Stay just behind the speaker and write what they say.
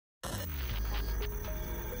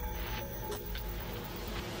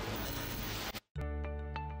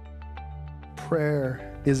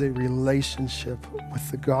prayer is a relationship with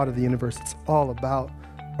the God of the universe. It's all about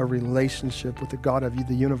a relationship with the God of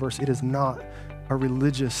the universe. It is not a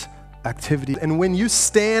religious activity. And when you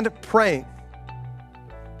stand praying,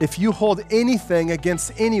 if you hold anything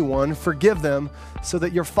against anyone, forgive them so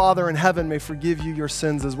that your Father in heaven may forgive you your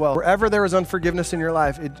sins as well. Wherever there is unforgiveness in your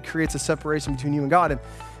life, it creates a separation between you and God. And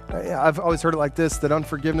I've always heard it like this, that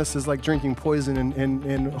unforgiveness is like drinking poison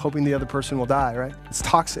and hoping the other person will die, right? It's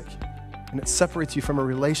toxic, and it separates you from a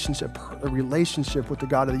relationship with the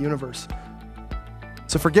God of the universe.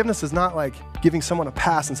 So forgiveness is not like giving someone a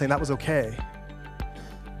pass and saying that was okay.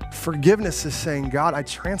 Forgiveness is saying, God, I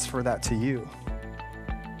transfer that to you.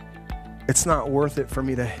 It's not worth it for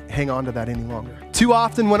me to hang on to that any longer. Too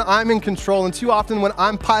often when I'm in control and too often when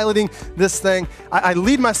I'm piloting this thing, I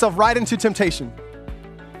lead myself right into temptation.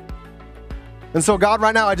 And so God,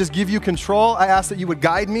 right now, I just give you control. I ask that you would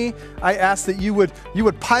guide me. I ask that you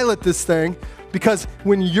would pilot this thing, because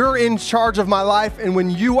when you're in charge of my life and when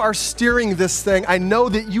you are steering this thing, I know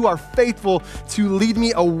that you are faithful to lead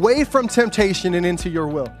me away from temptation and into your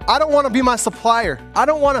will. I don't want to be my supplier. I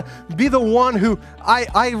don't want to be the one who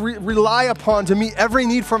I rely upon to meet every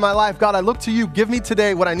need for my life. God, I look to you. Give me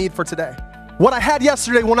today what I need for today. What I had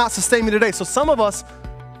yesterday will not sustain me today. So some of us,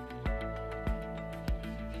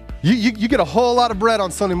 you get a whole lot of bread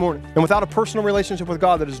on Sunday morning, and without a personal relationship with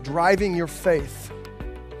God that is driving your faith,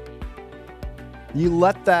 you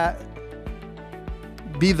let that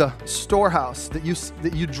be the storehouse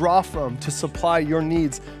that you draw from to supply your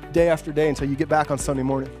needs day after day until you get back on Sunday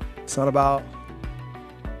morning. It's not about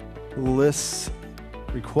lists,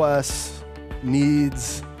 requests,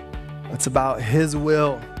 needs. It's about His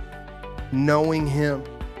will, knowing Him,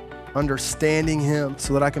 understanding Him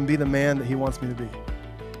so that I can be the man that He wants me to be.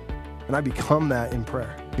 And I become that in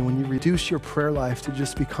prayer. And when you reduce your prayer life to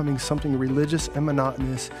just becoming something religious and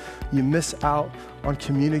monotonous, you miss out on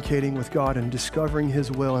communicating with God and discovering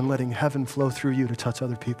His will and letting heaven flow through you to touch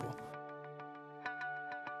other people.